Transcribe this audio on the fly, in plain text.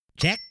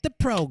Check the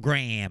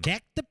program.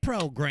 Check the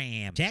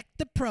program. Check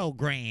the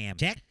program.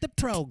 Check the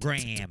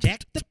program.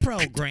 Check the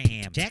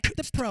program. Check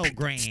the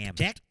program.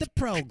 Check the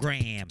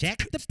program. Check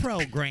the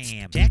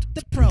program. Check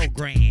the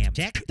program.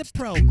 Check the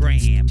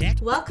program.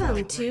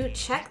 Welcome to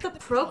Check the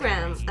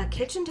Program, a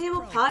kitchen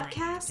table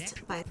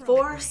podcast by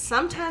four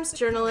sometimes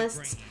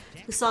journalists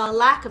who saw a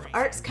lack of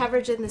arts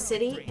coverage in the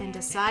city and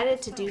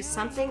decided to do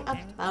something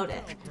about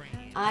it.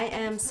 I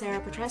am Sarah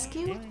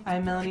Petrescu.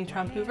 I'm Melanie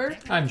Trump-Hoover.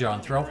 I'm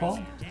John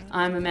Threlfall.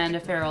 I'm Amanda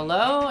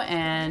Farrell-Lowe,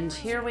 and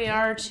here we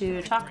are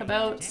to talk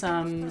about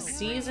some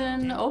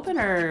season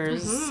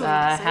openers.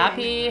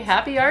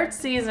 Happy arts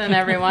season,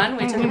 everyone.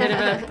 We took a bit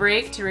of a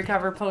break to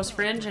recover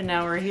post-Fringe, and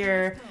now we're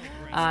here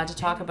to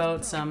talk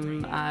about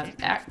some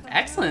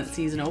excellent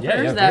season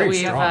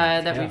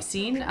openers we've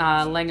seen.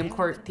 Langham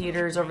Court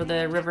Theatre's Over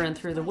the River and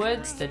Through the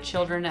Woods, The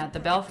Children at the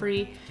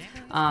Belfry,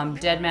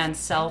 Dead Man's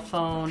Cell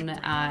Phone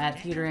at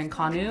Theatre in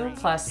Conu,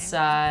 plus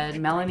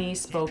Melanie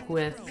spoke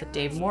with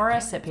Dave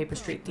Morris at Paper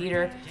Street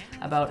Theatre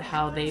about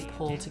how they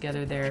pulled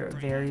together their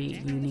very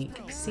unique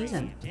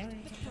season.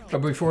 But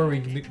before we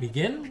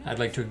begin, I'd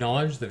like to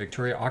acknowledge that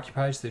Victoria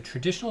occupies the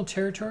traditional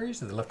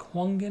territories of the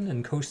Lekwungen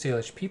and Coast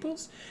Salish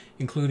peoples,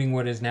 including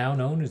what is now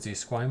known as the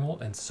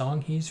Esquimalt and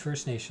Songhees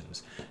First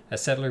Nations.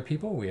 As settler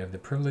people, we have the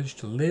privilege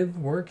to live,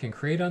 work, and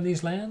create on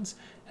these lands,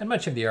 and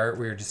much of the art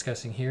we are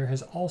discussing here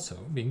has also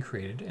been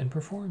created and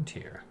performed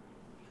here.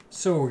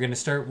 So we're going to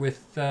start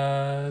with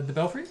the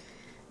Belfry?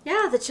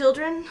 Yeah, The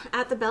Children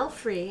at the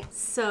Belfry.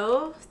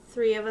 So,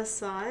 three of us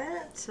saw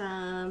it,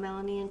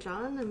 Melanie and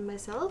John and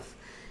myself.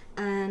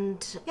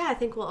 And yeah, I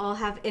think we'll all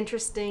have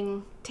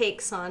interesting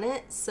takes on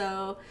it.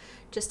 So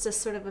just a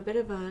sort of a bit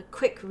of a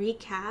quick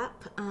recap,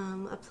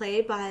 a play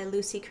by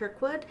Lucy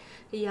Kirkwood,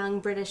 a young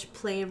British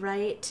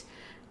playwright,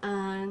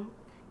 kind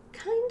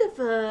of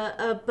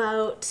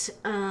about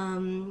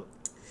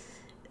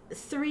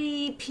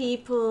three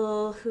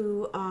people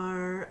who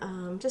are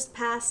just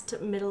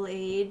past middle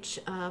age,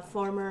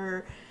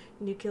 former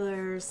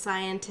nuclear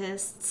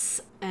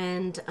scientists,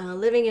 and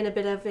living in a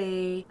bit of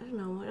a, I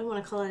don't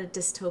want to call it a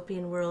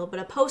dystopian world, but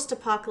a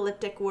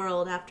post-apocalyptic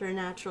world after a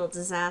natural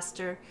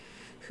disaster,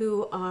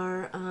 who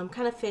are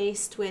kind of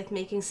faced with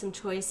making some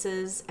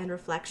choices and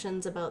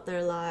reflections about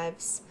their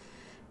lives.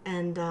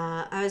 And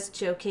I was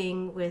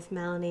joking with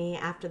Melanie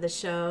after the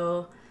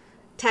show,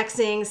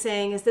 texting,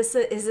 saying, "Is this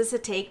a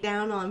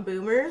takedown on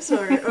boomers,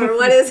 or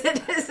what is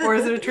it? Or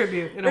is it a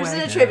tribute? Or is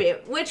it a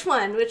tribute? Which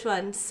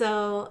one?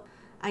 So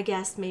I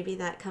guess maybe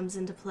that comes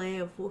into play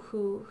of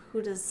who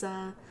does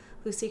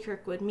Lucy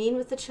Kirkwood mean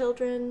with the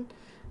children.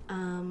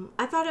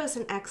 I thought it was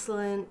an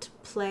excellent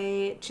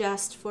play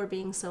just for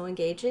being so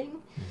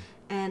engaging.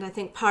 And I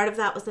think part of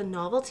that was the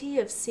novelty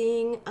of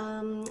seeing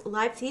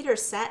live theater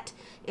set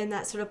in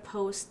that sort of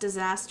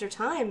post-disaster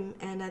time.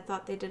 And I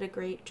thought they did a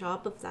great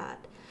job of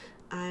that.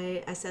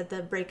 I said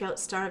the breakout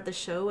star of the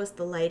show was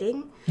the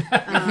lighting,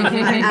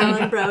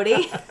 Alan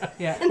Brody.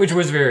 Yeah, which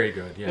was very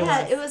good. Yes.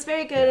 Yeah, it was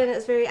very good, and it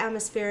was very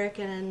atmospheric,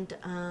 and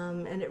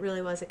it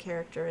really was a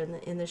character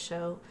in the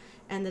show.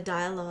 And the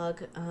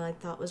dialogue I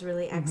thought was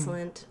really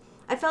excellent.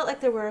 I felt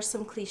like there were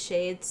some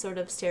cliched sort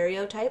of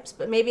stereotypes,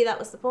 but maybe that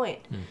was the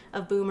point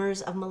of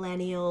boomers, of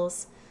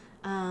millennials.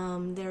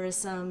 There was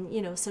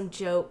some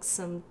jokes,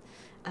 some.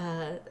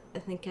 I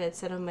think I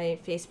said on my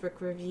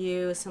Facebook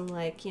review some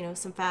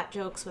some fat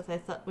jokes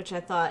which I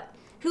thought,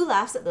 who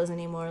laughs at those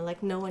anymore?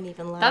 Like, no one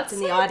even laughed in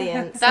the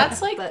audience.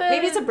 That's like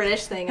maybe it's a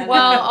British thing.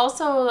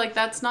 Also,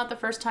 that's not the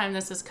first time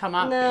this has come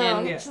up.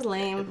 It's just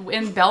lame.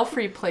 In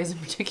Belfry plays in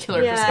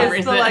particular, for some It's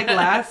reason. the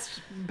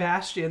last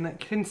bastion that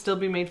can still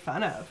be made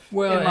fun of.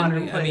 Well, in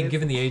modern plays.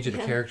 given the age of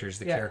the characters,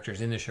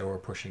 characters in the show are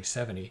pushing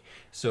 70,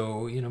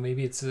 so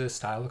maybe it's a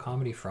style of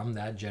comedy from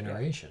that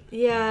generation.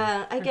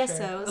 Yeah, I guess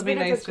so. It'll be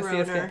nice to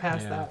see us get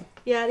past that.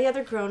 Yeah, the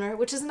other groaner,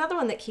 which is another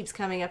one that keeps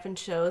coming up in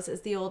shows,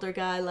 is the older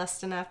guy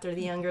lusting after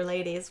the younger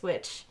ladies,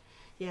 which,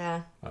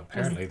 Well,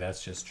 apparently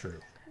that's just true.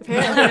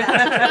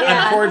 apparently,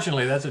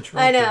 Unfortunately, that's a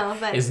trope. I know,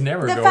 but is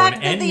never the going fact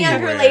that anywhere. the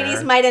younger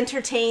ladies might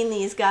entertain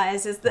these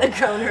guys is the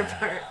groaner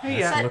part.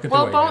 Yeah. Look at the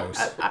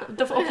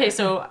way it goes.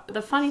 So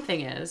the funny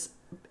thing is,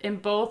 in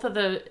both of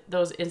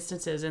those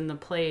instances in the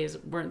plays,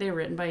 weren't they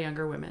written by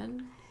younger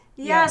women?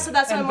 Yeah, so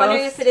that's why I'm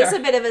wondering if it is a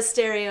bit of a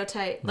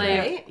stereotype,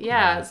 right?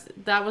 Yeah,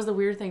 that was the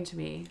weird thing to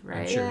me, right?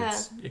 I'm sure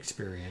it's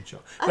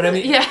experiential. But I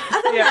mean,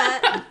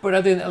 but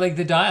other than,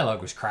 the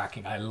dialogue was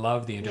cracking. I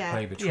love the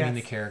interplay between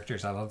the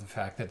characters. I love the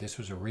fact that this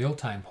was a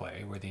real-time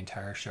play where the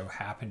entire show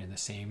happened in the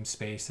same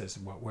space as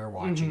what we're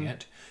watching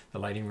it. The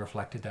lighting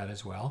reflected that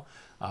as well.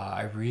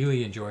 I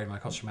really enjoyed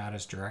Michael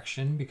Shimada's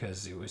direction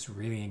because it was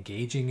really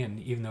engaging,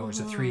 and even though it was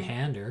a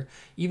three-hander,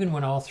 even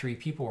when all three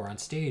people were on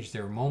stage,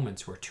 there were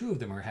moments where two of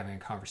them were having a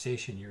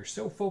conversation. You were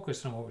so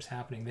focused on what was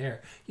happening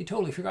there, you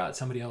totally forgot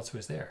somebody else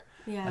was there.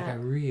 Yeah. I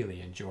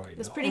really enjoyed it. It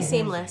was pretty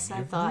seamless,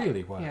 I thought. It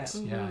really was.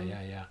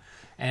 Yeah.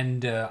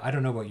 And I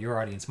don't know about your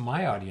audience.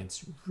 My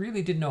audience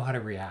really didn't know how to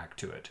react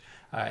to it.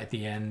 At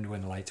the end,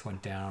 when the lights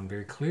went down,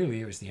 very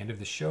clearly it was the end of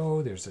the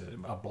show. There's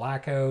a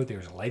blackout. There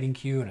was a lighting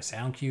cue and a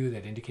sound cue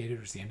that indicated it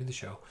was the end of the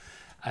show.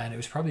 And it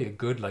was probably a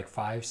good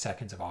 5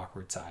 seconds of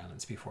awkward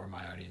silence before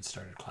my audience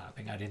started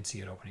clapping. I didn't see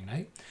it opening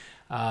night.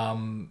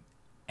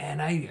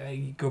 And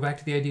I go back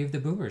to the idea of the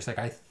boomers.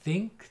 I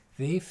think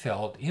they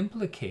felt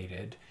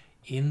implicated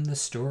in the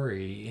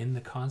story, in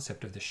the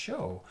concept of the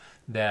show,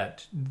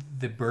 that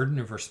the burden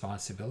of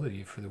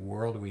responsibility for the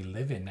world we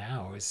live in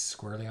now is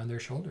squarely on their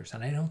shoulders.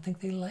 And I don't think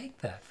they like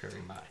that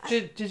very much.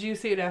 Did you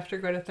see it after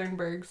Greta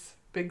Thunberg's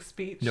big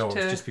speech? No, it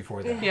was just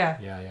before that.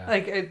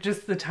 Yeah.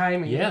 Just the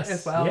timing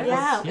as well.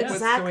 Yeah, What's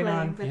exactly. going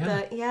on.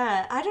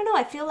 I don't know.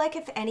 I feel like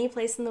if any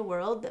place in the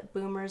world that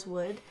boomers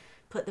would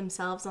put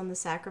themselves on the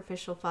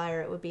sacrificial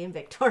fire, it would be in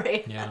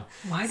Victoria. Yeah.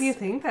 Why do you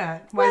think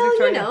that? Why Well,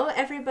 Victoria?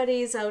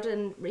 Everybody's out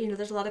and,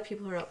 there's a lot of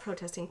people who are out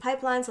protesting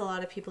pipelines. A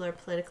lot of people are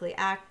politically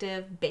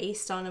active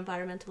based on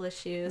environmental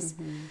issues.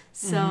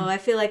 So I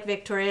feel like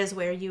Victoria is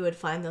where you would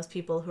find those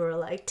people who are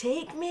like,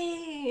 take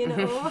me,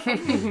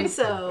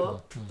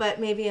 So, but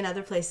maybe in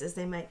other places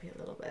they might be a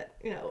little bit,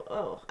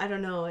 I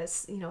don't know.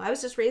 It's, I was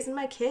just raising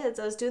my kids.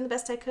 I was doing the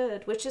best I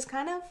could, which is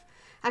kind of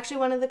actually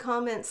one of the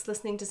comments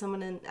listening to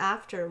someone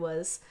after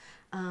was,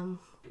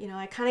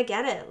 I kind of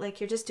get it.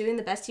 You're just doing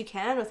the best you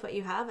can with what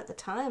you have at the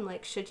time.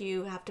 Should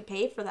you have to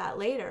pay for that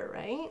later,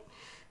 right?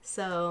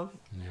 So.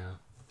 Yeah.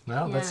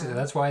 Well,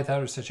 that's why I thought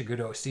it was such a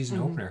good season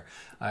opener.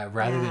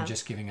 Rather than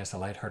just giving us a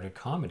lighthearted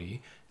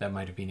comedy that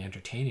might have been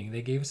entertaining,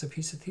 they gave us a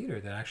piece of theater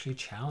that actually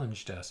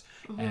challenged us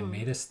and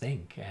made us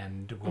think,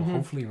 and will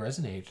hopefully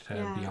resonate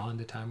beyond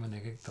the time when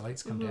the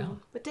lights come down.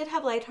 But did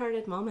have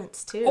lighthearted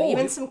moments too. Oh,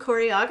 even some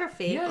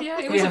choreography. Yeah,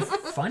 it was a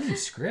funny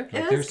script.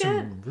 There's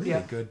some really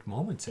Yeah. good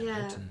moments in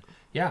it, and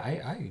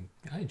I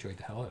enjoyed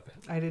the hell out of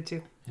it. I did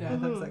too. Yeah,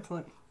 that was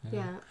excellent.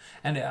 Yeah.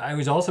 And I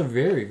was also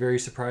very, very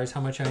surprised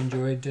how much I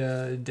enjoyed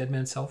Dead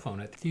Man's Cell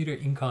Phone at the Theatre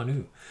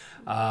Inconnu.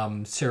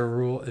 Sarah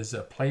Rule is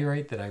a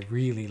playwright that I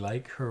really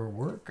like her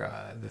work.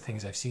 The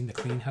things I've seen, The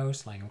Clean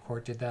House, Langham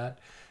Court did that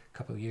a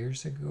couple of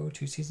years ago,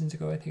 2 seasons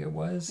ago, I think it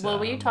was. Well,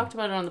 we talked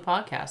about it on the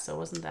podcast, so it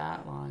wasn't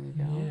that long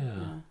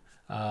ago.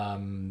 Yeah.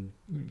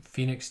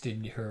 Phoenix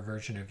did her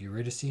version of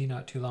Eurydice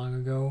not too long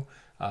ago.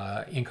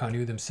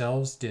 Inconnu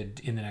themselves did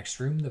In the Next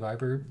Room, the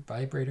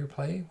vibrator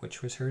play,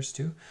 which was hers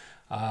too.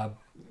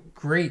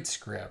 Great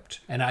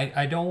script. And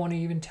I don't want to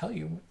even tell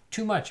you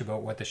too much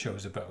about what the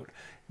show's about.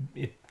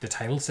 The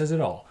title says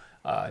it all.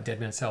 Dead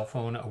Man's Cell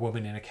Phone, a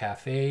woman in a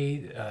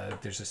cafe.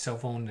 There's a cell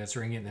phone that's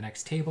ringing at the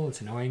next table.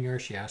 It's annoying her.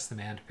 She asks the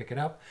man to pick it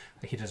up.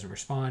 He doesn't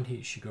respond.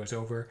 She goes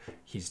over.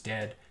 He's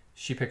dead.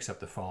 She picks up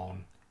the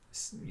phone,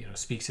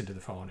 speaks into the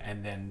phone,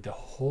 and then the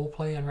whole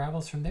play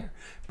unravels from there.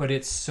 But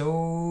it's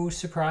so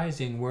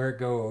surprising where it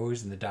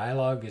goes, and the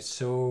dialogue is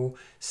so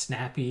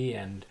snappy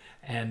and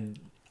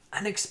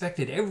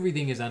unexpected.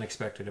 Everything is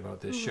unexpected about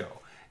this show.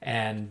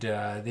 And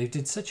they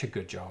did such a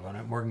good job on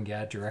it. Morgan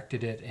Gadd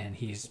directed it, and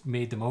he's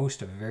made the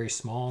most of a very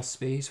small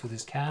space with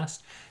his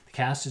cast. The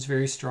cast is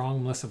very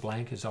strong. Melissa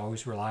Blank is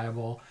always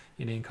reliable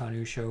in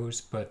Inconnu shows,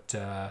 but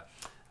the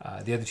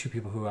other two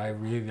people who I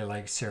really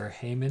like, Sarah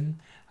Heyman,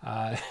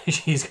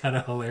 she's got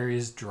a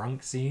hilarious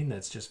drunk scene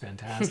that's just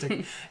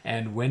fantastic,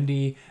 and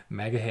Wendy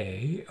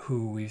Magahay,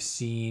 who we've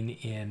seen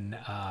in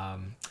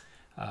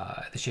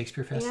the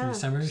Shakespeare Fest in the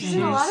summer. She's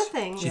in a lot of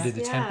things. She did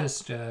The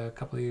Tempest a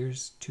couple of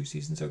years, 2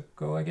 seasons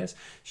ago, I guess.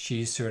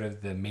 She's sort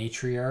of the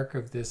matriarch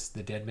of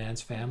the Dead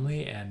Man's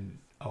family, and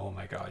oh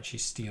my God, she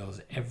steals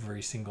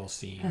every single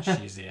scene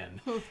she's in.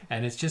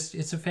 And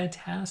it's a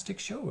fantastic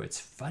show. It's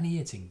funny,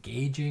 it's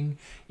engaging,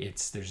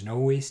 there's no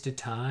wasted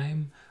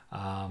time.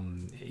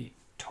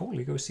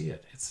 Totally go see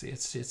it.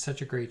 It's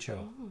such a great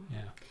show.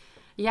 Yeah.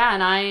 Yeah,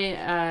 and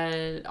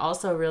I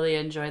also really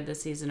enjoyed the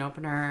season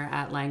opener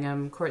at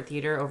Langham Court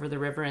Theatre, Over the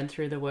River and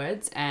Through the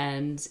Woods.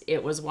 And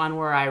it was one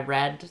where I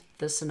read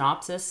the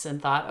synopsis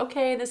and thought,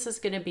 okay, this is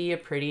going to be a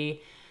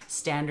pretty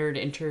standard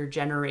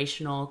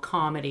intergenerational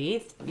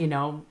comedy,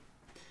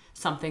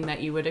 something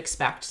that you would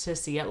expect to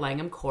see at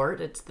Langham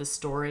Court. It's the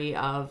story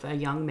of a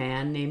young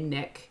man named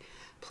Nick,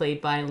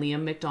 played by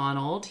Liam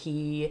McDonald.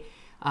 He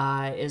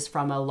is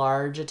from a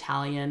large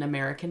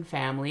Italian-American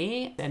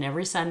family, and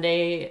every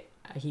Sunday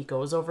he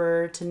goes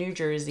over to New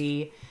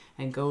Jersey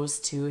and goes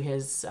to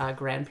his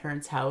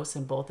grandparents' house,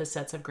 and both his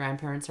sets of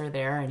grandparents are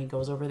there, and he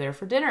goes over there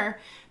for dinner,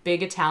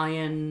 big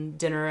Italian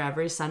dinner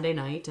every Sunday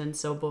night. And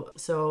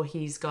so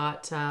he's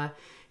got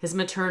his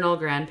maternal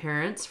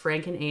grandparents,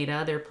 Frank and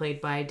Ada, they're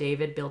played by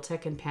David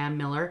Biltek and Pam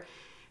Miller,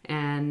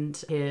 and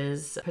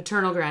his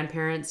paternal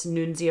grandparents,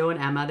 Nunzio and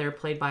Emma, they're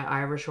played by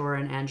Ira Shore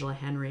and Angela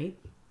Henry.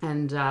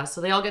 And so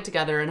they all get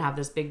together and have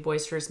this big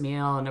boisterous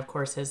meal, and of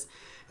course his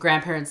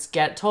grandparents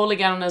totally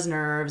get on his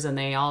nerves, and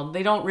they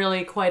don't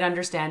really quite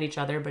understand each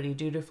other, but he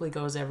dutifully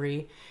goes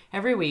every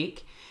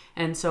week.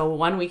 And so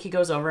one week he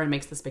goes over and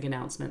makes this big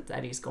announcement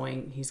that he's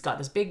got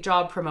this big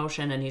job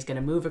promotion and he's going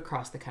to move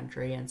across the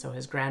country. And so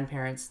his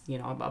grandparents,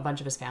 a bunch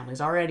of his family's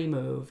already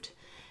moved.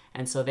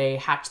 And so they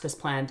hatched this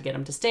plan to get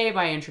him to stay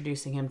by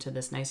introducing him to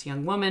this nice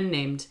young woman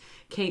named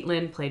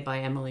Caitlin, played by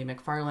Emily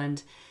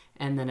McFarland.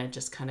 And then it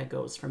just kind of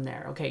goes from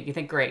there. Okay, you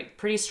think, great,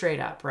 pretty straight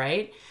up,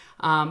 right?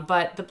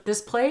 But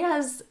this play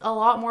has a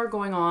lot more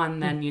going on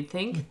than you'd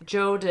think.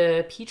 Joe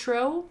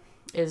DePietro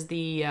is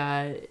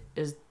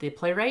the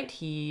playwright.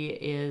 He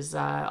is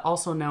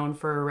also known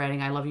for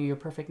writing I Love You, You're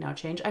Perfect, Now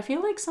Change. I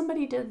feel like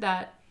somebody did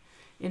that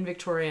in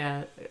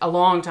Victoria a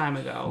long time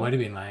ago. Might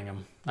have been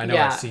Langham. I know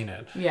I've seen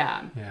it.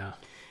 Yeah. Yeah.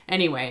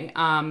 Anyway,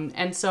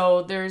 and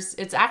so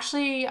it's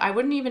actually, I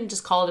wouldn't even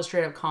just call it a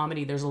straight up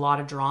comedy. There's a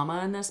lot of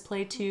drama in this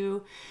play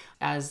too,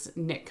 as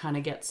Nick kind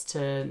of gets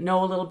to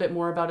know a little bit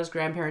more about his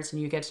grandparents,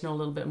 and you get to know a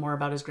little bit more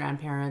about his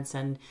grandparents,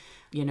 and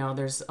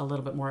there's a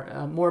little bit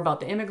more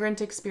about the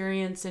immigrant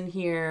experience in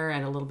here,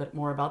 and a little bit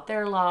more about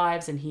their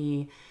lives, and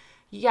he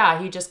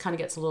just kind of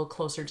gets a little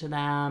closer to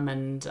them,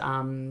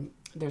 and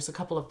there's a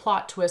couple of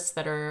plot twists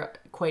that are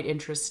quite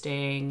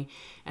interesting,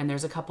 and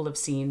there's a couple of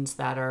scenes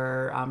that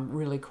are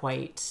really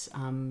quite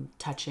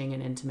touching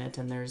and intimate,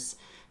 and there's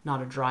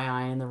not a dry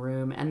eye in the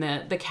room, and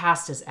the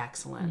cast is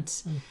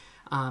excellent.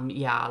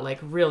 Like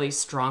really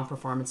strong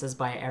performances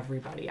by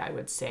everybody, I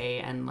would say,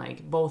 and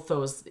like both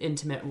those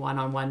intimate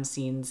one-on-one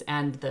scenes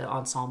and the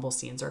ensemble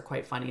scenes are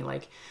quite funny.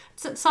 Like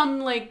some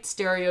like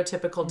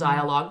stereotypical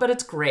dialogue, but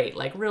it's great,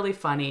 like really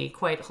funny,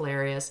 quite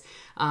hilarious.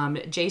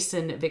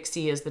 Jason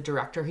Vixie is the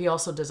director. He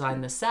also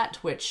designed the set,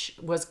 which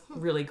was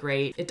really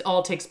great. It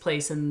all takes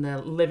place in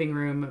the living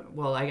room,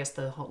 well, I guess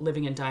the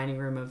living and dining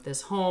room of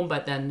this home,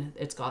 but then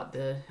it's got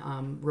the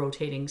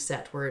rotating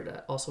set where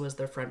it also is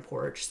their front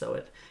porch, so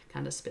it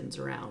kind of spins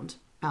around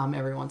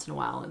every once in a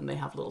while, and they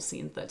have little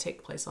scenes that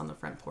take place on the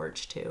front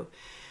porch too.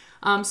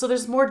 So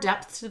there's more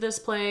depth to this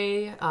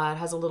play. It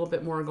has a little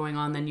bit more going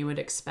on than you would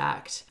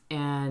expect.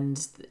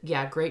 And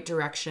yeah, great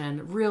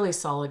direction, really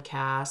solid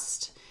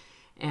cast.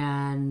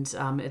 And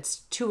it's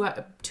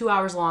two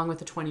hours long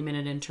with a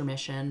 20-minute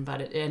intermission,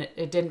 but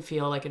it didn't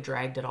feel like it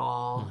dragged at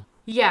all.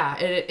 Yeah,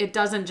 it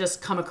doesn't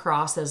just come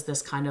across as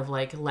this kind of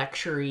like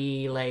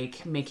lecture-y,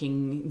 like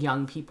making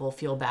young people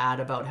feel bad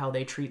about how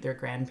they treat their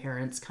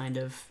grandparents kind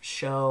of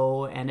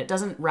show. And it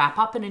doesn't wrap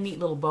up in a neat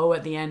little bow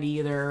at the end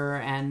either.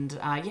 And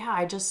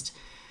I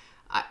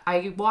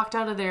walked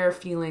out of there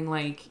feeling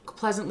like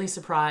pleasantly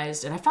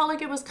surprised, and I felt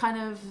like it was kind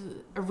of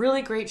a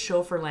really great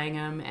show for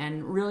Langham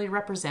and really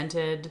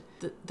represented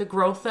the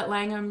growth that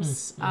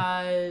Langham's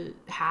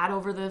had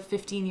over the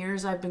 15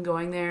 years I've been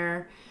going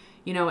there.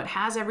 It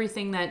has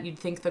everything that you'd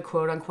think the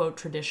quote-unquote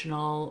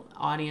traditional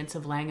audience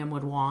of Langham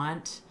would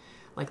want,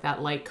 like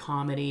that light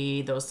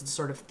comedy, those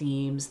sort of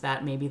themes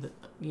that maybe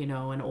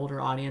an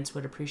older audience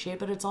would appreciate,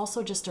 but it's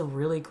also just a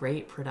really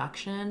great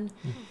production.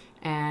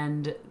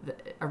 And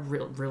a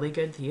really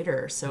good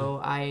theater. So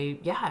a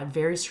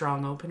very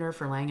strong opener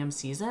for Langham's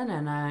season.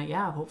 And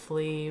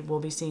hopefully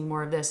we'll be seeing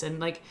more of this. And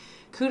like,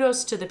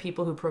 kudos to the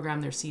people who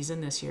programmed their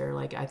season this year.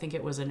 Like, I think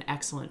it was an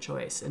excellent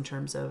choice in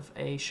terms of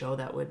a show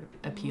that would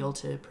appeal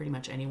to pretty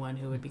much anyone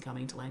who would be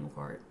coming to Langham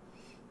Court.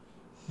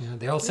 Yeah,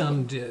 they all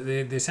sound.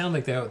 They sound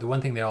like the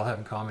one thing they all have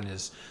in common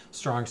is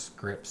strong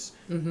scripts,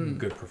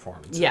 good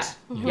performances.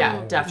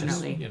 Yeah,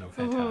 definitely. Which is,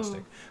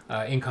 fantastic.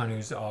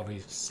 Inconus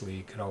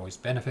obviously could always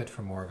benefit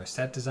from more of a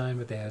set design,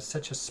 but they have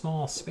such a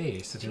small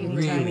space that they're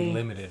really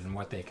limited in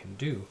what they can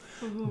do.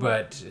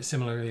 But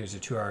similarly, it was a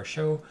 2-hour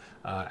show.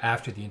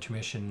 After the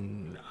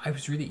intermission, I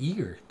was really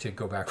eager to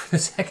go back for the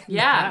second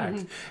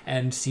act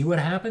and see what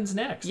happens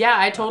next. Yeah,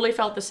 I totally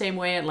felt the same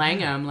way at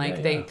Langham.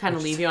 They kind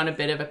of leave you on a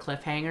bit of a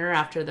cliffhanger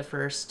after the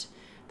first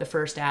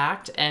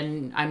act,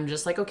 and I'm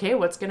just like, okay,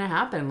 what's going to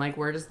happen? Like,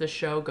 where does the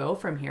show go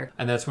from here?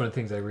 And that's one of the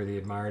things I really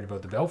admired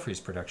about the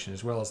Belfries production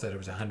as well, is that it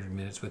was 100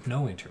 minutes with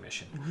no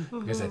intermission,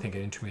 because I think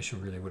an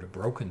intermission really would have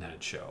broken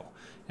that show,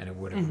 and it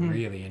would have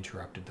really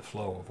interrupted the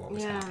flow of what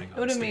was happening on It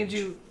would have stage. made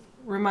you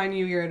remind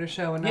you're at a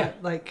show and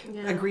not like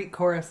a Greek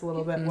chorus a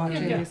little bit,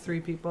 watching these three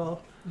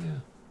people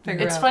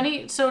figure It's out.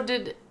 funny. So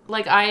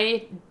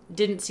I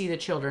didn't see The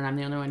Children. I'm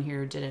the only one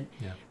here who didn't.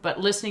 Yeah. But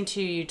listening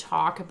to you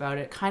talk about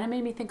it kind of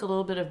made me think a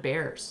little bit of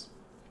Bears.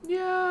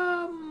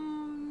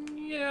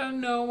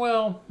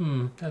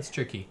 That's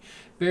tricky.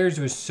 Bears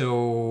was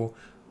so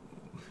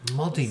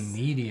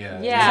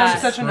multimedia. Yeah.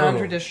 Such a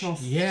non-traditional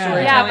story.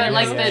 Yeah, but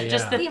like the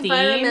The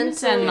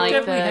themes and like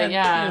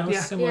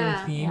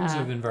similar themes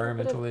of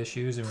environmental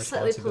issues and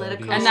Slightly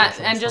responsibility.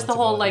 political. and just the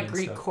whole like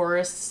Greek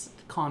chorus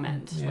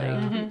comment,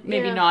 like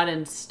maybe not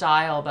in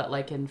style but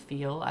like in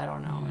feel. I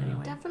don't know.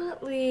 Anyway,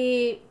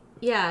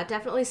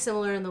 Definitely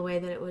similar in the way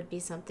that it would be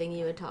something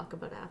you would talk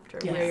about after,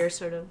 where your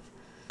sort of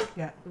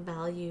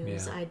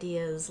values,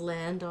 ideas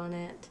land on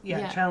it.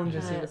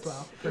 Challenges you as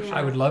well. For sure.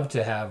 I would love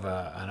to have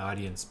an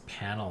audience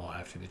panel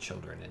after The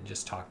Children and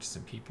just talk to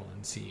some people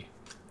and see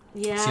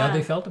how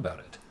they felt about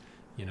it.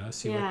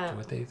 See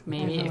what they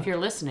maybe if you're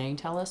listening,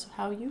 tell us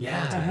how you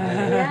felt.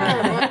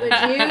 What would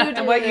you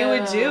do? What you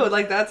would do.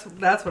 Like, that's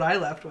what I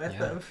left with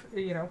of,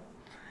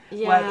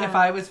 what if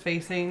I was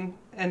facing,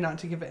 and not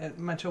to give it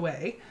much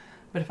away,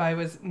 But if I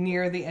was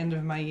near the end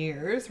of my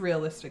years,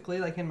 realistically,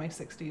 like in my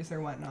 60s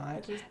or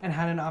whatnot, and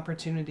had an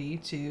opportunity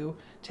to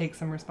take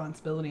some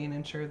responsibility and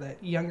ensure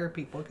that younger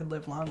people could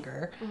live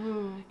longer,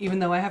 even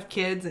though I have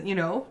kids, and, you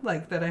know,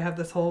 like that I have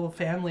this whole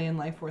family and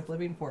life worth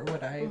living for,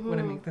 would I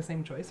make the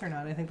same choice or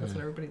not? I think that's what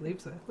everybody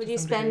leaves with. Would you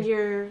spend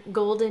your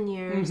golden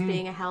years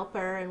being a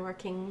helper and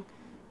working,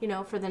 you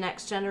know, for the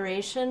next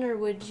generation, or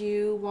would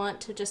you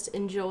want to just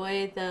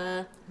enjoy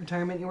the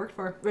retirement you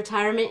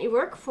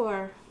work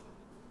for?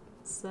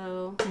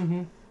 So,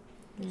 it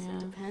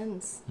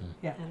depends.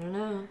 Yeah. I don't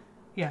know.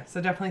 Yeah,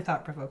 so definitely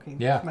thought-provoking.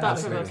 Yeah,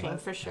 thought-provoking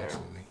for sure.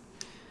 Absolutely.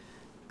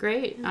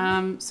 Great.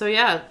 So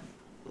yeah,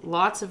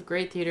 lots of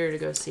great theater to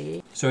go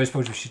see. So I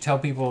suppose we should tell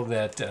people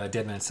that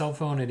Dead Man's Cell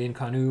Phone at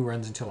Inconnu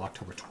runs until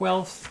October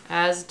 12th.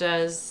 As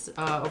does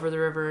Over the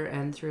River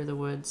and Through the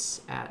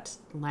Woods at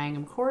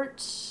Langham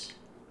Court.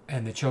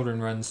 And The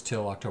Children runs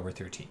till October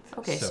 13th.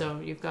 Okay, so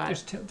you've got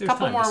there's a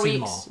couple time to more see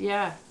them weeks. all.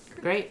 Yeah,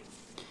 great.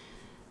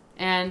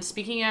 And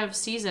speaking of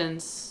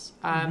seasons,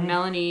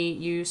 Melanie,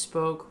 you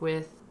spoke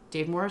with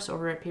Dave Morris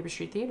over at Paper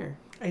Street Theatre.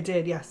 I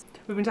did, yes.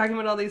 We've been talking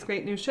about all these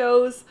great new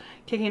shows,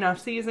 kicking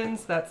off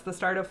seasons. That's the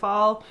start of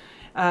fall.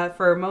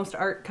 For most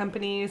art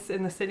companies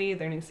in the city,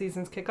 their new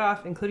seasons kick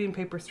off, including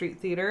Paper Street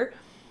Theatre,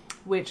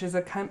 which is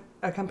a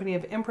company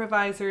of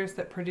improvisers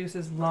that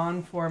produces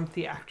long-form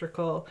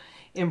theatrical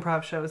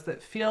improv shows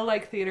that feel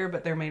like theater,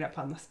 but they're made up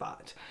on the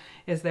spot.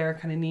 Is their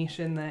kind of niche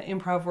in the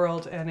improv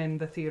world and in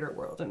the theater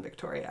world in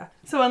Victoria.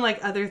 So unlike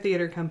other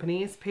theater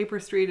companies, Paper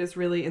Street is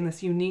really in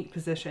this unique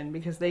position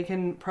because they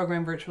can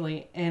program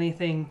virtually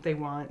anything they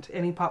want,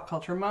 any pop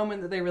culture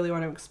moment that they really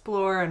want to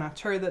explore, an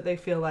auteur that they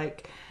feel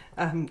like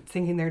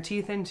sinking their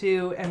teeth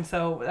into, and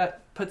so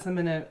that puts them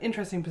in an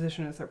interesting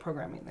position as they're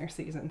programming their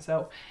season.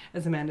 So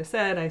as Amanda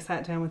said, I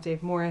sat down with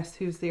Dave Morris,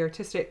 who's the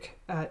artistic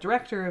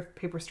director of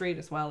Paper Street,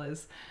 as well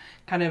as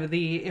kind of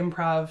the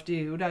improv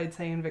dude, I'd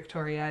say, in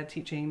Victoria,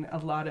 teaching a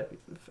lot of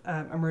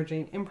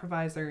emerging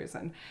improvisers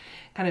and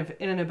kind of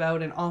in and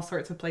about in all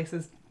sorts of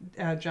places.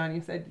 John,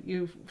 you said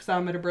you saw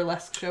him at a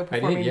burlesque show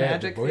performing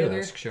magic the theater.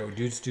 burlesque show,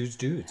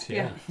 Dudes.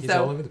 Yeah. He's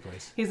So, all over the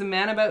place. He's a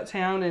man about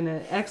town and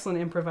an excellent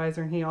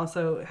improviser, and he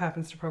also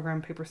happens to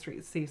program Paper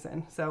Street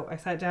season. So I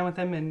sat down with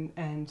him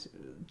and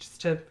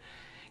just to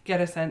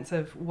get a sense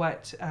of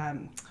what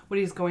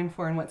he's going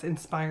for and what's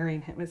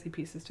inspiring him as he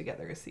pieces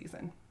together his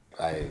season.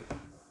 I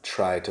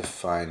try to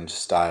find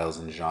styles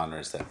and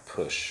genres that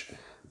push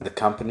the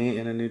company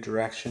in a new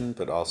direction,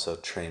 but also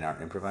train our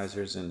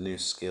improvisers in new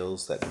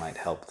skills that might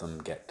help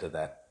them get to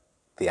that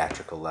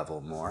theatrical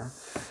level more.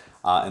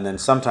 And then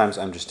sometimes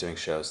I'm just doing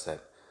shows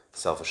that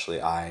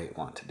selfishly I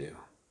want to do,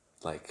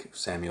 like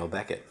Samuel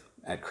Beckett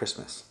at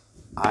Christmas.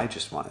 I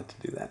just wanted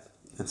to do that,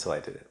 and so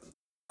I did it.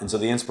 And so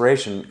the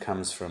inspiration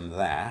comes from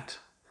that.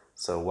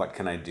 So what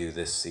can I do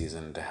this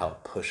season to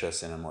help push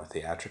us in a more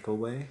theatrical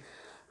way?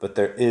 But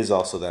there is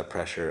also that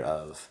pressure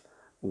of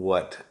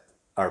what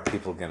are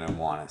people going to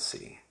want to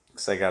see?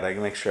 Because I got to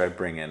make sure I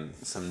bring in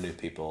some new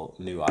people,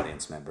 new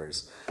audience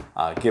members,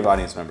 give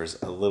audience members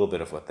a little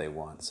bit of what they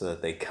want so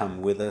that they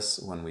come with us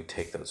when we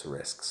take those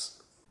risks.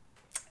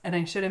 And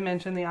I should have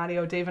mentioned the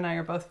audio. Dave and I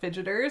are both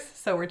fidgeters,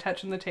 so we're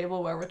touching the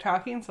table while we're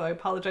talking, so I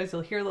apologize.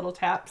 You'll hear little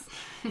taps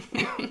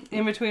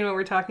in between what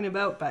we're talking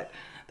about, but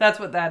that's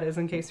what that is,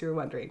 in case you were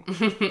wondering.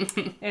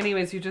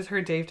 Anyways, you just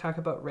heard Dave talk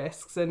about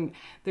risks, and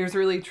there's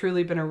really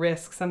truly been a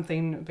risk,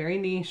 something very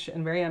niche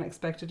and very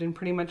unexpected in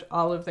pretty much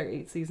all of their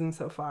 8 seasons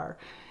so far,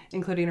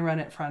 including a run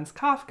at Franz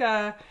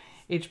Kafka,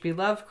 H.P.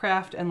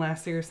 Lovecraft, and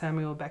last year's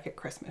Samuel Beckett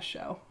Christmas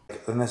show.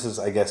 And this is,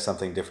 I guess,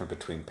 something different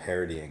between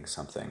parodying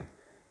something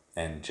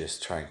and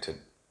just trying to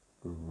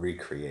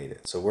recreate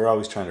it. So we're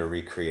always trying to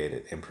recreate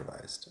it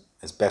improvised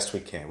as best we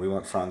can. We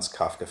want Franz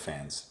Kafka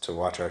fans to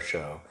watch our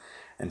show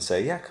and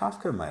say, yeah,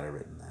 Kafka might have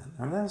written that.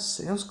 Or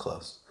it was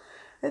close.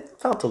 It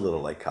felt a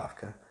little like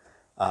Kafka.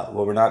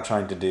 What we're not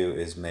trying to do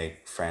is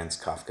make Franz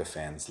Kafka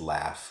fans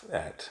laugh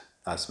at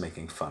us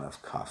making fun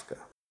of Kafka.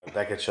 At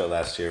Beckett show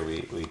last year,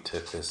 we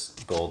took this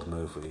bold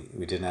move.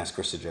 We didn't ask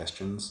for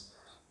suggestions.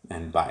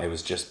 And it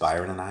was just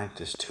Byron and I,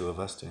 just 2 of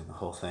us doing the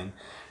whole thing.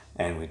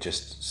 And we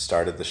just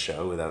started the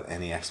show without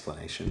any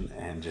explanation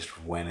and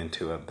just went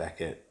into a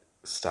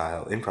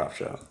Beckett-style improv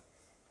show.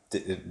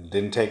 It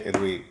didn't take it.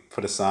 We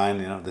put a sign,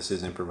 this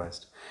is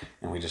improvised.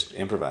 And we just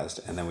improvised.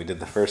 And then we did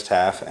the first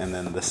half, and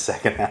then the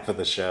second half of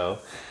the show,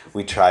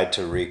 we tried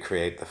to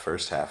recreate the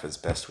first half as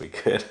best we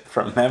could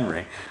from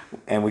memory.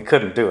 And we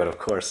couldn't do it, of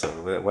course,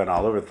 so it went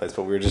all over the place.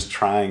 But we were just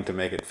trying to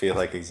make it feel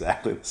like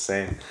exactly the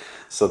same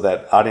so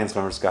that audience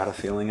members got a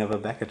feeling of a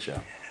Beckett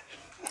show.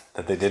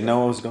 That they didn't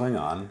know what was going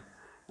on.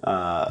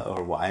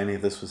 Or why any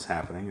of this was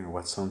happening, or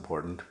what's so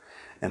important,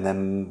 and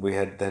then they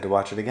had to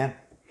watch it again.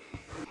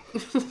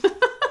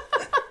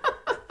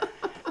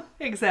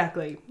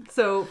 Exactly.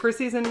 So for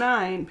season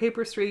 9,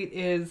 Paper Street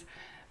is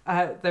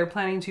they're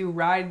planning to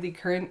ride the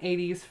current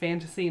 80s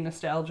fantasy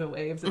nostalgia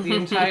waves that the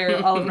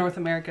entire all of North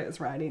America is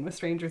riding with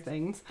Stranger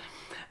Things,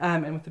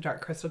 and with the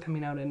Dark Crystal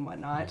coming out and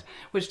whatnot,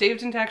 which Dave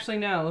didn't actually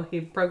know. He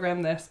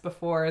programmed this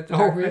before the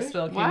Dark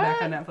Crystal came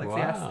back on Netflix. Wow.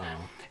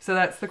 Yes. So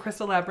that's The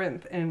Crystal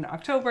Labyrinth in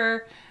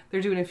October.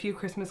 They're doing a few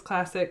Christmas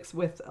classics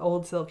with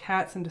Old Silk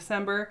Hats in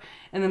December.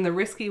 And then the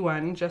risky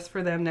one, just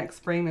for them next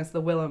spring, is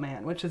The Willow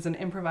Man, which is an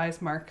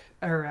improvised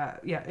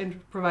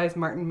improvised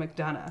Martin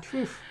McDonagh,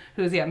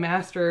 who's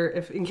master.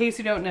 In case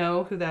you don't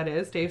know who that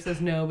is, Dave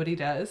says nobody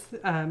does.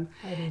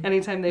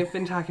 Anytime they've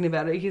been talking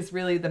about it, he's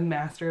really the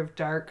master of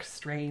dark,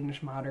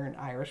 strange, modern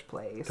Irish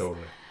plays.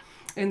 Totally.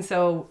 And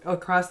so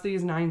across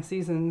these 9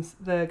 seasons,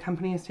 the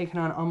company has taken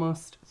on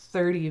almost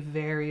 30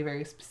 very,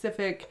 very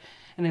specific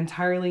and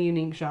entirely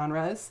unique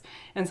genres.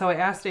 And so I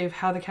asked Dave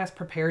how the cast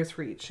prepares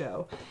for each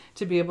show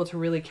to be able to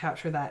really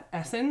capture that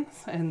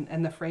essence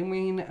and the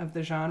framing of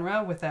the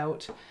genre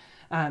without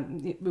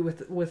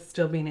with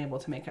still being able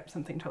to make up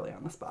something totally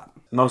on the spot.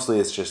 Mostly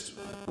it's just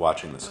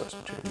watching the source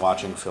material,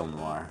 watching film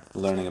noir,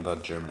 learning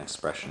about German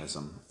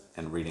expressionism,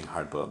 and reading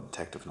hard-boiled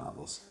detective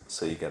novels.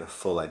 So you get a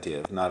full idea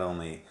of not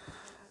only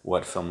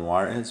what film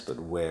noir is, but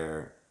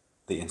where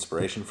the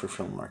inspiration for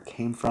film noir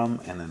came from,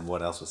 and then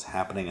what else was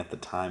happening at the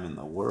time in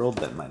the world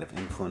that might have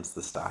influenced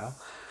the style.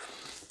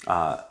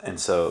 And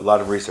so a lot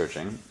of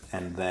researching,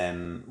 and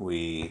then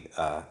we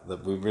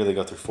really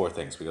go through 4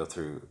 things. We go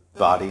through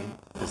body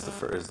is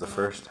the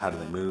first. How do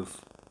they move?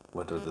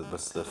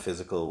 What's the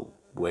physical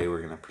way we're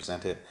going to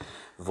present it?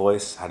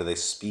 Voice, how do they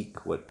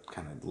speak? What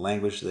kind of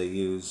language do they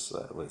use?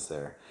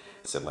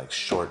 Is it like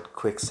short,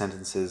 quick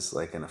sentences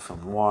like in a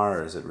film noir,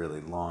 or is it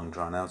really long,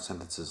 drawn-out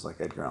sentences like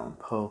Edgar Allan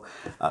Poe?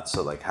 What's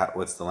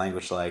the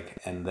language like?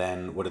 And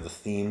then what are the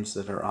themes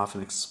that are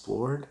often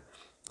explored?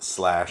 /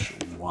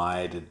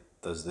 why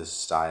does this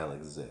style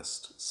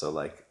exist? So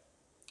like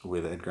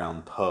with Edgar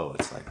Allan Poe,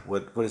 it's like,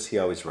 what does he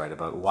always write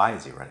about? Why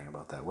is he writing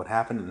about that? What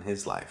happened in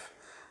his life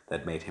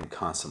that made him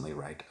constantly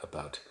write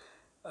about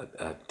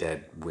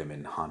dead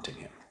women haunting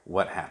him?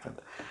 What happened?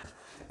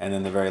 And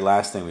then the very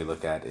last thing we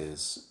look at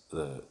is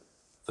the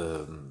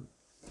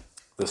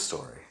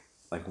story.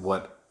 Like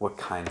what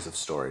kinds of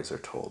stories are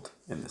told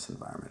in this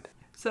environment?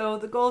 So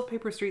the goal of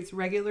Paper Street's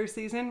regular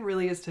season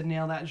really is to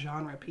nail that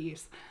genre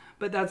piece.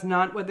 But that's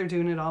not what they're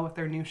doing at all with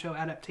their new show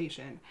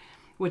adaptation,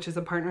 which is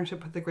a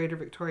partnership with the Greater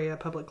Victoria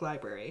Public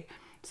Library.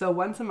 So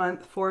once a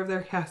month, 4 of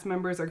their cast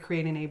members are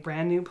creating a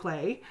brand new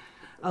play,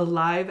 a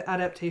live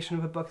adaptation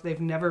of a book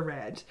they've never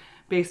read,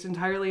 based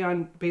entirely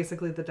on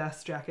basically the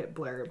Dust Jacket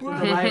blurb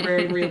that the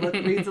librarian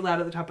reads aloud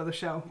at the top of the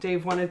show.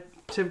 Dave wanted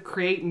to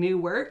create new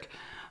work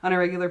on a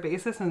regular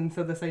basis, and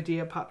so this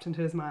idea popped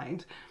into his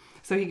mind.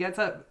 So he gets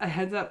a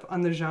heads up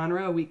on the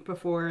genre a week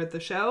before the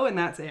show, and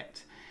that's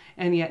it.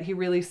 And yet he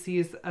really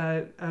sees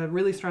a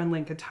really strong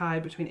link, a tie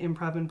between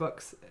improv and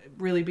books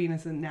really being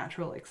as a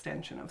natural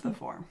extension of the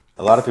form.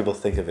 A lot of people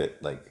think of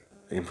it, like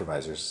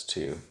improvisers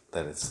too,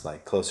 that it's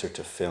like closer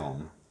to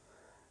film,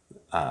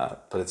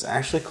 but it's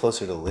actually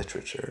closer to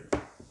literature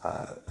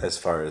as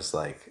far as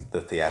like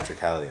the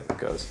theatricality of it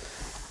goes.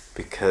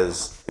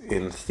 Because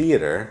in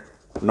theater,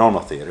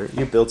 normal theater,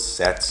 you build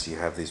sets, you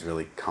have these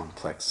really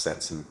complex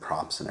sets and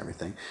props and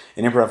everything.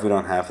 In improv, we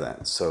don't have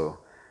that. So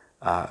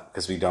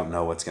because we don't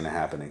know what's going to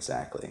happen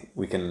exactly.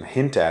 We can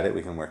hint at it.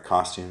 We can wear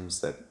costumes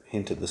that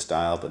hint at the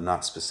style, but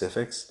not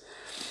specifics.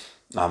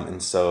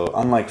 And so,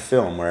 unlike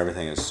film, where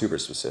everything is super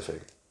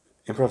specific,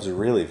 improv is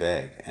really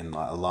vague, and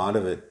a lot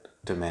of it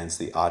demands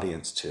the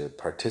audience to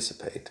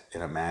participate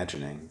in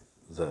imagining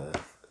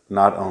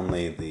not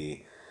only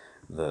the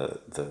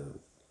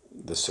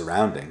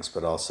surroundings,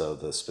 but also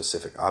the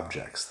specific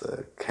objects,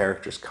 the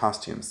characters'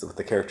 costumes, what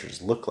the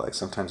characters look like.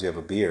 Sometimes you have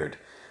a beard,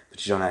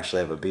 but you don't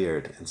actually have a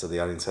beard, and so the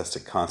audience has to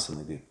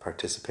constantly be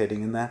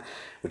participating in that,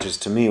 which is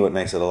to me what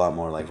makes it a lot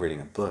more like reading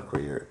a book,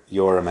 where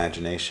your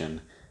imagination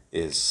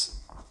is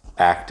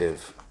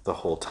active the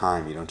whole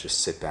time. You don't just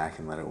sit back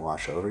and let it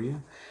wash over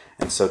you.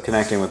 And so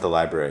connecting with the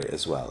library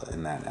as well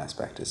in that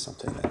aspect is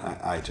something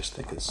that I just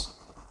think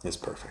is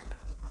perfect.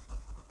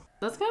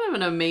 That's kind of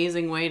an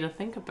amazing way to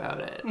think about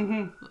it.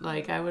 Mm-hmm.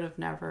 Like, I would have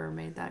never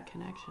made that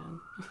connection.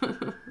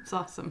 It's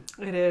awesome.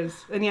 It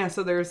is. And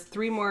so there's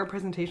 3 more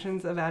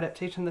presentations of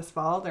adaptation this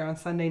fall. They're on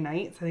Sunday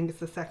nights. I think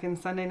it's the second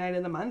Sunday night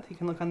of the month. You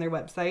can look on their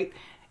website.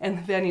 And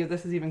the venue,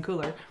 this is even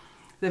cooler.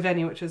 The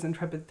venue, which is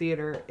Intrepid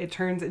Theatre, it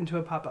turns into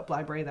a pop-up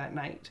library that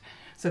night.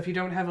 So if you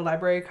don't have a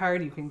library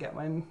card, you can get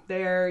one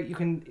there. You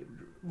can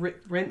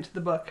rent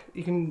the book.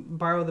 You can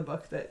borrow the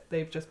book that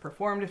they've just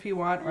performed if you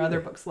want, or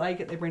other books like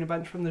it. They bring a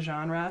bunch from the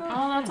genre.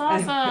 Oh, that's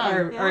awesome.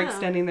 And are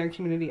extending their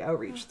community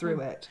outreach through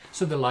it.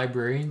 So the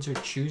librarians are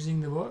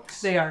choosing the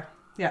books? They are.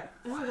 Yeah.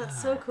 Oh,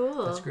 that's so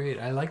cool. That's great.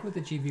 I like what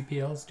the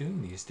GVPL is doing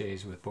these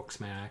days with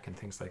Booksmack and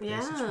things like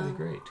this. It's really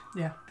great.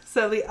 Yeah.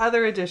 So the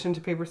other addition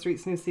to Paper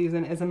Street's new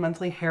season is a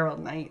monthly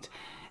Herald Night.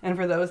 And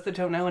for those that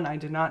don't know, and I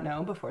did not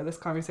know before this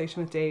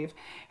conversation with Dave,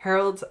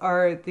 Heralds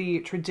are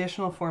the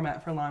traditional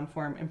format for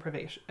long-form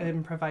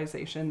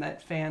improvisation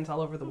that fans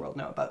all over the world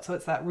know about. So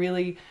it's that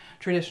really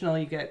traditional,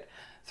 you get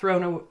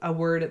thrown a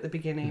word at the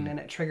beginning and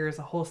it triggers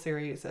a whole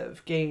series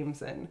of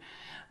games and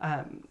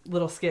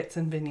little skits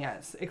and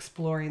vignettes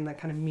exploring the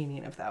kind of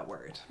meaning of that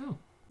word. Oh.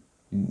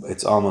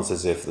 It's almost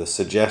as if the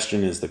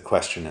suggestion is the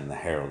question and the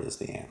herald is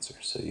the answer.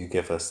 So you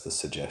give us the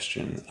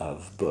suggestion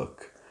of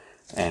book,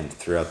 And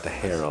throughout the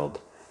Herald,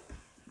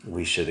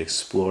 we should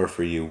explore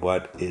for you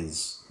what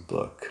is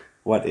book,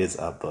 what is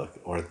a book,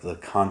 or the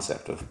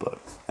concept of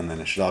book. And then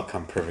it should all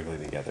come perfectly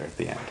together at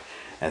the end,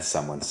 as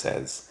someone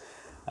says,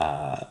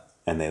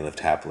 and they lived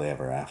happily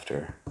ever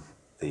after,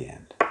 the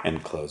end,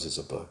 and closes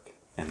a book,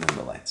 and then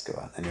the lights go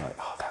out, and you're like,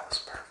 oh, that was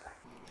perfect.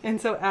 And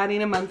so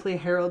adding a monthly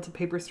Herald to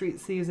Paper Street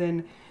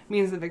season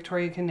means that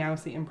Victoria can now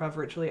see improv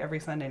virtually every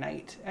Sunday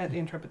night at the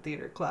Intrepid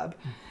Theatre Club.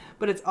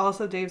 But it's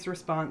also Dave's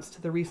response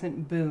to the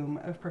recent boom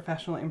of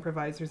professional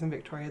improvisers in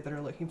Victoria that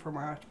are looking for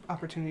more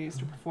opportunities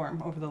to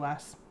perform over the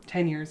last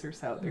 10 years or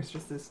so. There's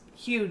just this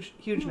huge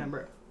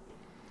number.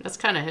 That's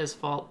kind of his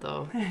fault,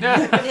 though.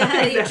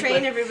 Yeah, you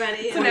train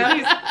everybody. So now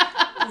he's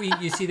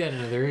You see that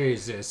in other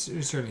areas.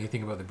 Certainly, you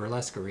think about the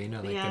burlesque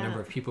arena, like Yeah. the number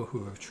of people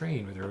who have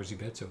trained with Rosie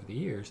Bits over the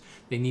years.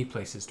 They need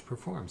places to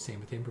perform. Same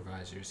with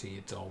improvisers. See,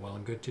 it's all well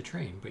and good to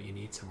train, but you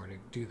need somewhere to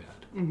do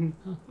that.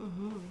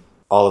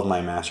 All of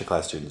my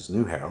masterclass students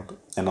knew Herald,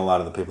 and a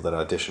lot of the people that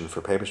auditioned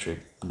for Paper Street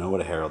know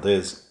what a Herald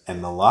is,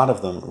 and a lot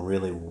of them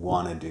really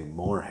want to do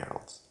more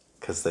Heralds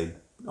because they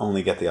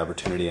only get the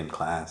opportunity in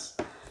class,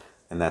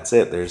 and that's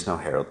it. There's no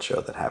Herald show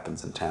that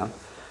happens in town.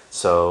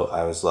 So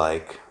I was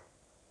like,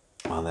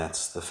 well,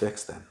 that's the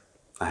fix then.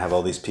 I have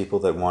all these people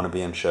that want to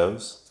be in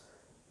shows.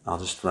 I'll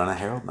just run a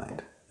Herald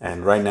night.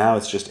 And right now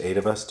it's just 8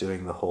 of us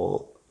doing the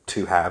whole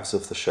 2 halves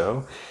of the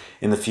show.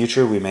 In the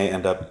future, we may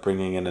end up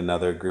bringing in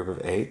another group of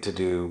 8 to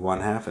do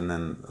one half, and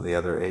then the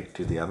other 8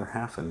 do the other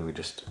half, and we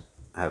just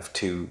have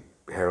 2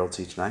 Heralds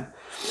each night.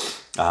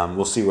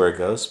 We'll see where it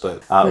goes,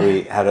 but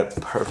we had a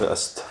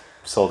perfect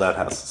sold-out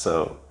house.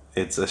 So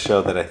it's a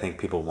show that I think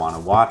people want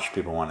to watch,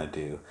 people want to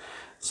do.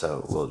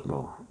 So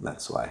we'll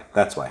that's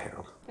why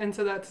Herald. And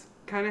so that's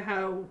kind of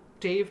how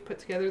Dave put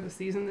together the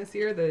season this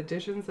year, the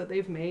additions that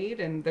they've made,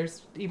 and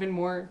there's even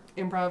more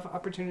improv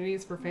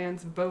opportunities for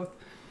fans of both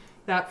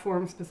that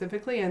form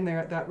specifically and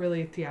that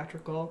really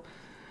theatrical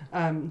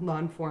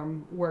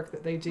non-form work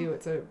that they do.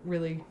 It's a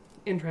really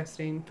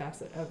interesting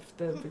facet of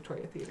the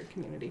Victoria theatre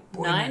community.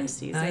 9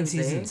 seasons. 9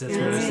 seasons. eh? That's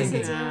what I was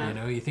thinking. Yeah. You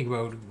know, you think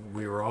about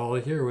we were all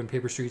here when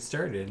Paper Street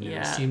started, and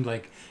Yeah. it seemed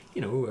like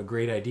a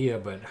great idea,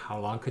 but how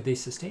long could they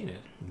sustain it?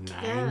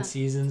 9 Yeah.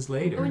 seasons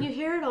later. When you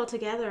hear it all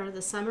together,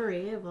 the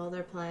summary of all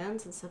their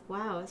plans and stuff,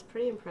 wow, it's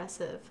pretty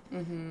impressive.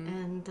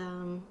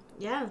 And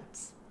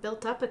it's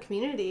built up a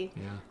community.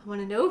 Yeah. I want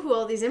to know who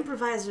all these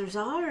improvisers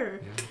are.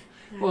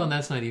 Yeah. Well, and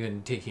that's not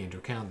even taking into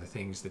account the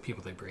things, the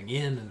people they bring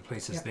in and the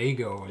places they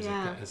go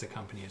as a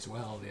company as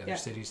well, the other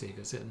cities they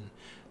visit. And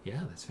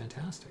that's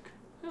fantastic.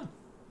 Yeah,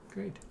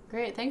 great.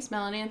 Great. Thanks,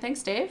 Melanie, and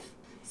thanks, Dave.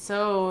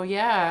 So,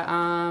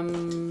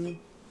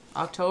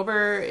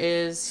 October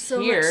is So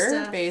much here,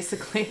 stuff.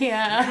 basically.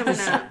 Yeah. Coming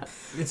up.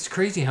 It's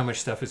crazy how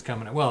much stuff is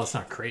coming up. Well, it's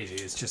not crazy.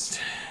 It's just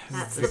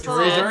That's the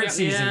Victoria's fall. art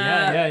season.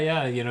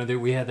 Yeah. Yeah.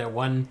 We had that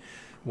one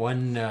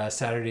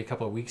Saturday a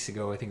couple of weeks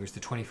ago. I think it was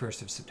the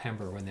 21st of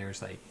September when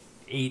there's like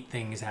 8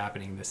 things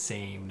happening the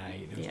same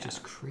night. It was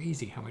just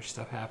crazy how much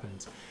stuff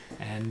happens.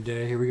 And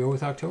here we go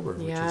with October,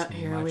 which is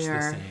here much we the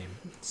are. same.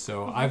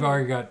 So I've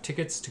already got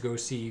tickets to go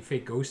see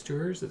Fake Ghost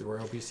Tours at the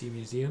Royal BC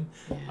Museum.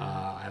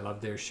 I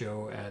loved their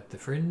show at the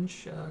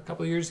Fringe a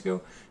couple of years ago.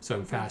 So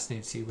I'm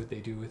fascinated to see what they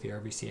do with the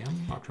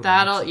RBCM. October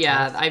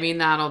 9th. I mean,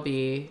 that'll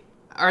be...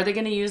 Are they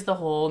going to use the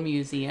whole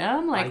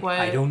museum? Like what?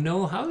 I don't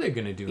know how they're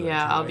going to do it.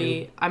 Yeah,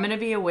 I'm going to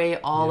be away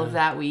all of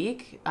that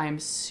week. I'm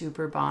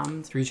super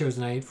bummed. 3 shows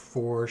a night,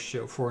 4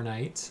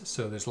 nights.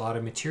 So there's a lot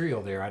of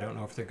material there. I don't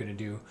know if they're going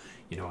to do,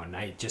 a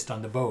night just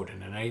on the boat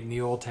and a night in the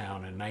old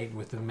town, a night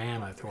with the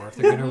mammoth, or if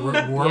they're going to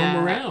roam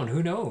around.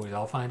 Who knows?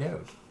 I'll find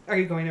out. Are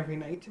you going every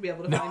night to be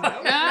able to find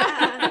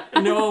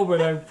out? No, but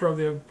I'd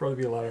probably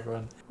be a lot of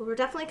fun. Well, we're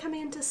definitely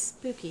coming into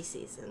spooky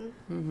season.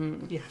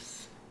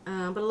 Yes.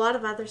 But a lot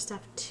of other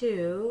stuff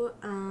too.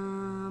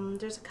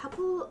 There's a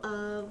couple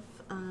of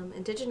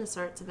Indigenous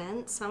arts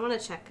events I want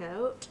to check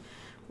out.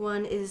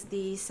 One is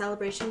the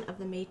celebration of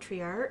the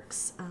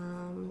matriarchs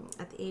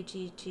at the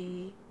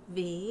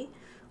AGGV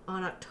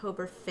on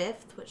October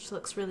 5th, which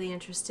looks really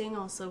interesting,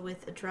 also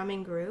with a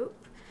drumming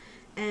group.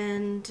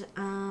 And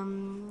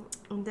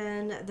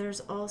then there's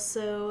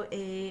also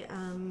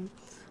on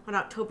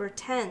October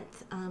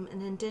 10th,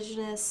 an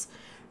Indigenous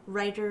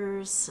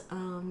Writers'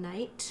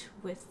 Night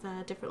with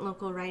different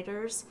local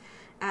writers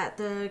at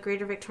the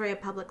Greater Victoria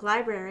Public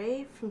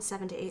Library from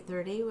 7 to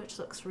 8:30, which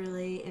looks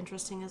really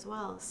interesting as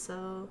well.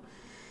 So,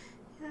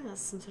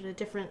 some sort of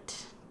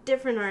different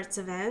arts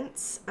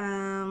events.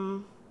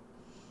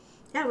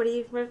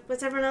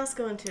 What's everyone else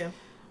going to?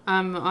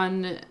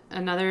 On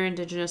another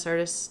Indigenous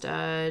artist,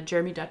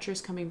 Jeremy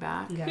Dutcher's coming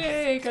back. Yes.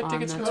 Yay, got On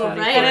tickets the for 20th. that.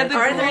 Right. And at the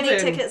Are there any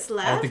Golden. tickets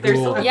left? the There's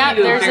Golden. still Yeah,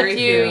 there's a very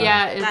few. few.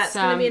 Yeah, it's That's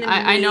gonna be an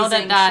I know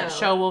amazing that show.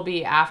 show will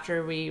be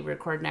after we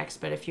record next,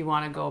 but if you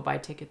want to go buy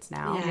tickets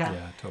now. Yeah.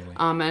 Yeah, totally.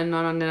 And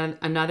on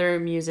another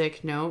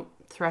music note,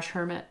 Thrush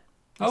Hermit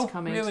is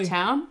coming to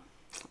town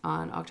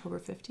on October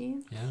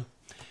 15th. Yeah.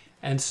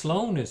 And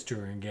Sloan is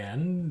touring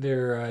again.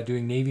 They're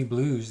doing Navy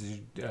Blues.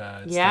 It's Yeah,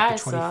 like the I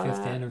saw 25th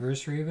that.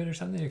 anniversary of it or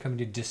something. They're coming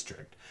to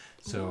District.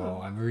 So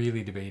I'm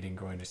really debating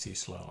going to see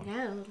Sloan.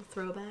 Yeah, a little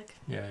throwback.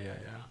 Yeah.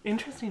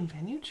 Interesting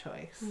venue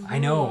choice. I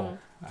know.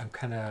 I'm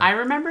kind of... I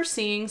remember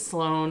seeing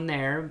Sloan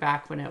there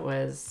back when it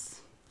was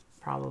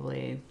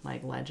probably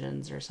like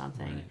Legends or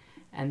something. Right.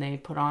 And they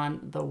put on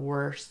the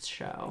worst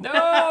show. No,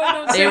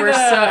 don't They say were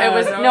that. so it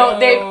was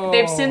no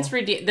they've since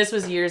redeemed. This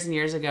was years and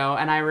years ago,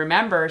 and I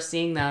remember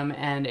seeing them,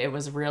 and it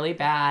was really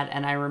bad.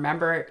 And I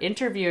remember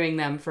interviewing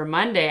them for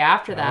Monday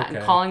after that and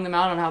Okay. calling them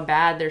out on how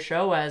bad their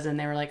show was, and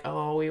they were like,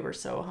 "Oh, we were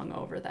so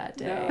hungover that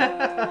day."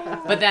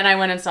 But then I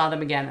went and saw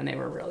them again, and they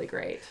were really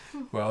great.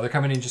 Well, they're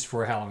coming in just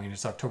for Halloween.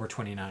 It's October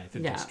 29th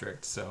in Yeah.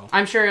 District. So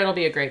I'm sure it'll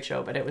be a great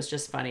show, but it was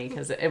just funny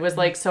because it was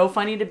like so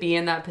funny to be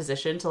in that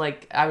position. To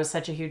like, I was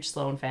such a huge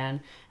Sloan fan,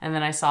 and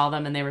then I saw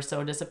them and they were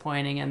so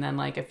disappointing. And then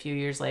like a few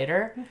years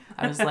later,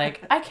 I was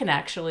like, I can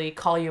actually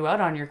call you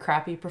out on your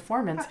crappy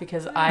performance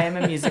because I am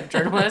a music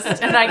journalist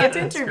and I get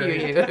to interview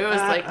you.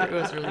 It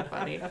was really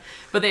funny.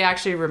 But they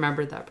actually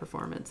remembered that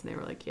performance and they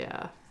were like,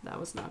 yeah, that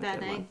was not Bad a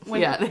good night.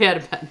 one. Yeah, they had a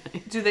bad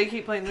night. Do they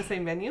keep playing the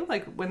same venue?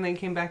 Like when they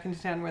came back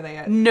into town, were they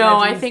at No, I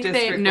Legends think District,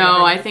 they whatever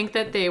it I is? think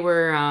that they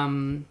were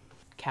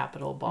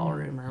Capitol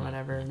Ballroom or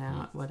whatever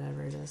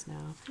it is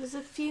now. There's a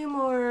few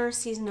more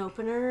season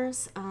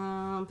openers.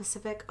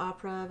 Pacific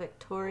Opera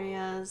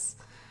Victoria's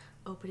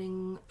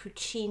opening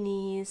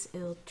Puccini's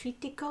Il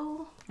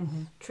Trittico,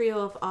 trio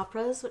of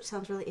operas, which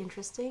sounds really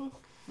interesting.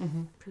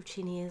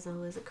 Puccini is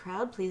always a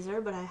crowd pleaser,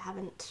 but I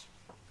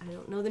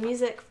don't know the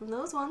music from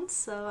those ones,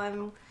 so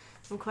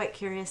I'm quite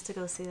curious to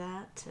go see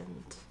that.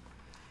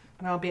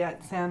 And I'll be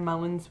at Sam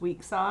Mullen's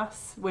Week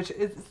Sauce, which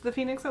is the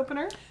Phoenix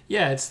opener.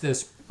 yeah, it's the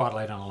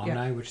Spotlight on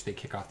Alumni, which they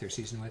kick off their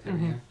season with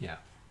every year. Yeah.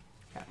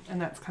 Yeah,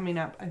 and that's coming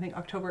up, I think,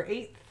 October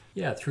 8th.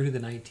 Yeah, through to the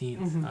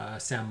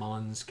 19th. Sam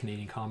Mullins,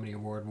 Canadian Comedy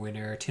Award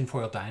winner.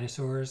 Tinfoil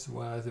Dinosaurs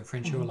was the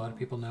Fringe show a lot of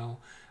people know.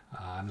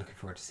 I'm looking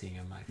forward to seeing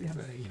him. I think,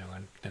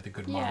 another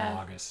good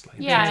monologuist. Like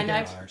Yeah,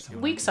 Jessica and or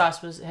someone. Weak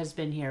Sauce has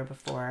been here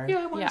before.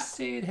 Yeah, I want to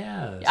say it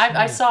has.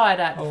 I saw it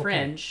at Okay,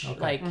 Fringe okay.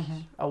 like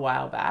a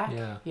while back.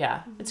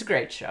 Yeah. It's a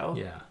great show.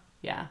 Yeah.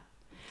 Yeah.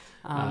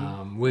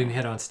 William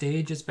Head on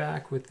Stage is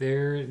back with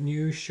their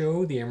new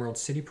show, The Emerald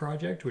City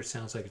Project, which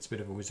sounds like it's a bit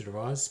of a Wizard of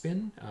Oz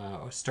spin.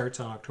 Starts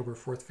on October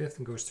 4th, 5th,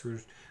 and goes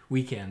through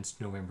weekends,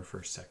 November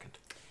 1st,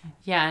 2nd.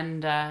 Yeah,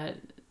 and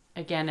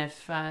again,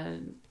 if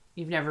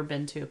you've never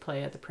been to a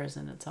play at the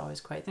prison, it's always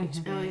quite the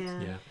experience.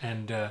 Oh, yeah. Yeah,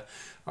 and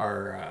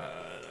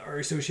our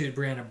associate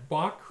Brianna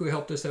Bach, who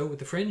helped us out with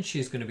the Fringe,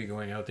 she's going to be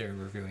going out there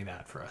and reviewing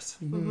that for us.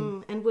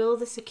 And will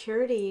the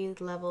security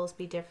levels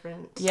be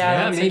different?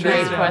 Yeah, that's a maybe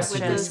great so.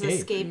 question. With those Escape.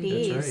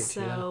 escapees. That's right,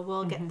 So yeah.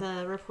 we'll get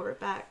the report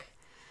back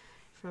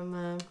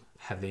from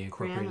Have they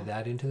incorporated Brianna.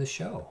 that into the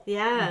show?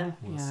 yeah.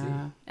 We'll see.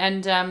 Yeah.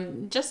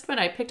 And just when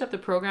I picked up the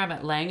program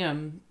at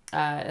Langham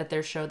at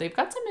their show, they've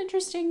got some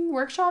interesting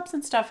workshops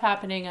and stuff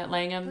happening at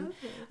Langham.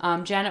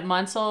 Janet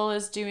Munsell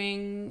is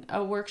doing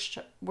a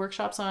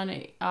workshops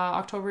on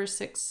October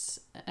 6th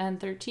and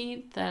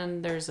 13th,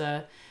 and there's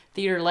a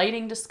theater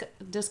lighting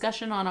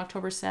discussion on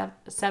October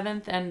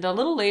 7th, and a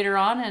little later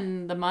on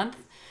in the month,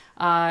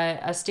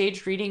 a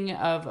staged reading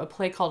of a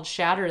play called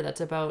Shatter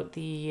that's about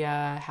the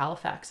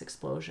Halifax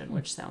explosion,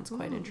 which sounds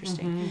quite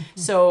interesting.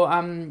 So,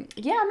 I'm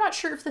not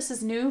sure if this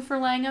is new for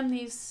Langham,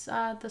 this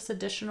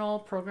additional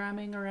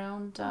programming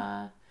around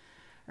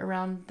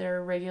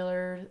their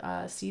regular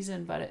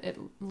season, but it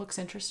looks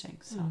interesting.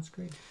 So That's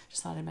great.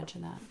 just thought I'd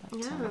mention that. But,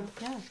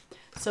 Yeah.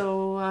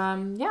 So,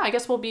 I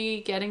guess we'll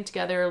be getting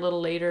together a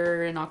little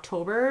later in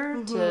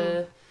October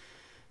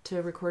to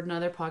record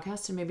another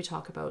podcast and maybe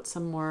talk about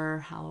some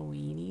more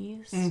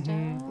Halloween-y stuff.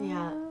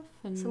 Yeah.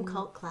 And, Some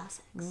cult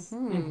classics.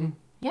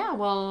 Yeah,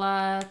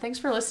 well, thanks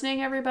for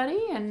listening, everybody.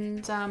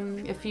 And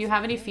if you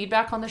have any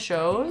feedback on the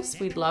shows,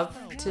 we'd love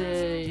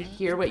to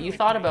hear what you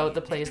thought about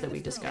the plays that we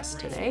discussed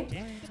today.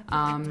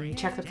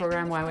 Check the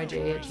program,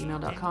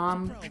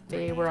 yyj@gmail.com.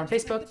 We're on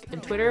Facebook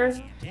and Twitter.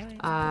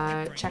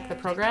 Check the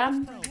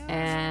program.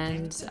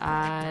 And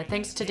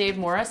thanks to Dave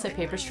Morris at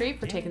Paper Street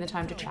for taking the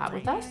time to chat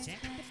with us.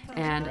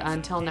 And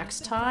until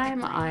next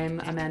time, I'm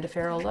Amanda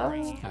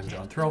Farrell-Lowe. I'm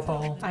John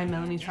Threlfall. I'm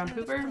Melanie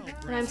Trump-Hoover.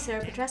 And I'm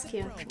Sarah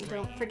Petrescu.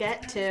 Don't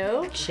forget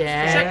to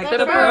Check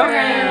the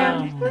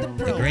program.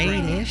 The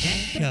greatest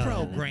show.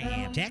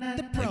 Program. Check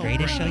the program. The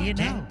greatest show you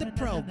know. The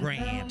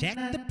program. Check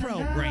the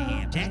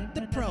program. Check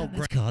the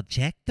program. It's called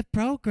Check the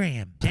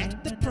Program.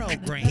 Check the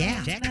program.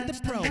 Yeah. Check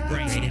the program. The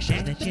greatest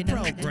show that you know.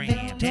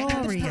 Program. Check the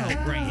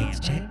program. It's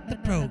Check the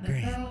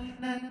Program.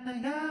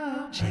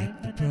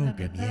 Check the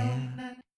program. Yeah.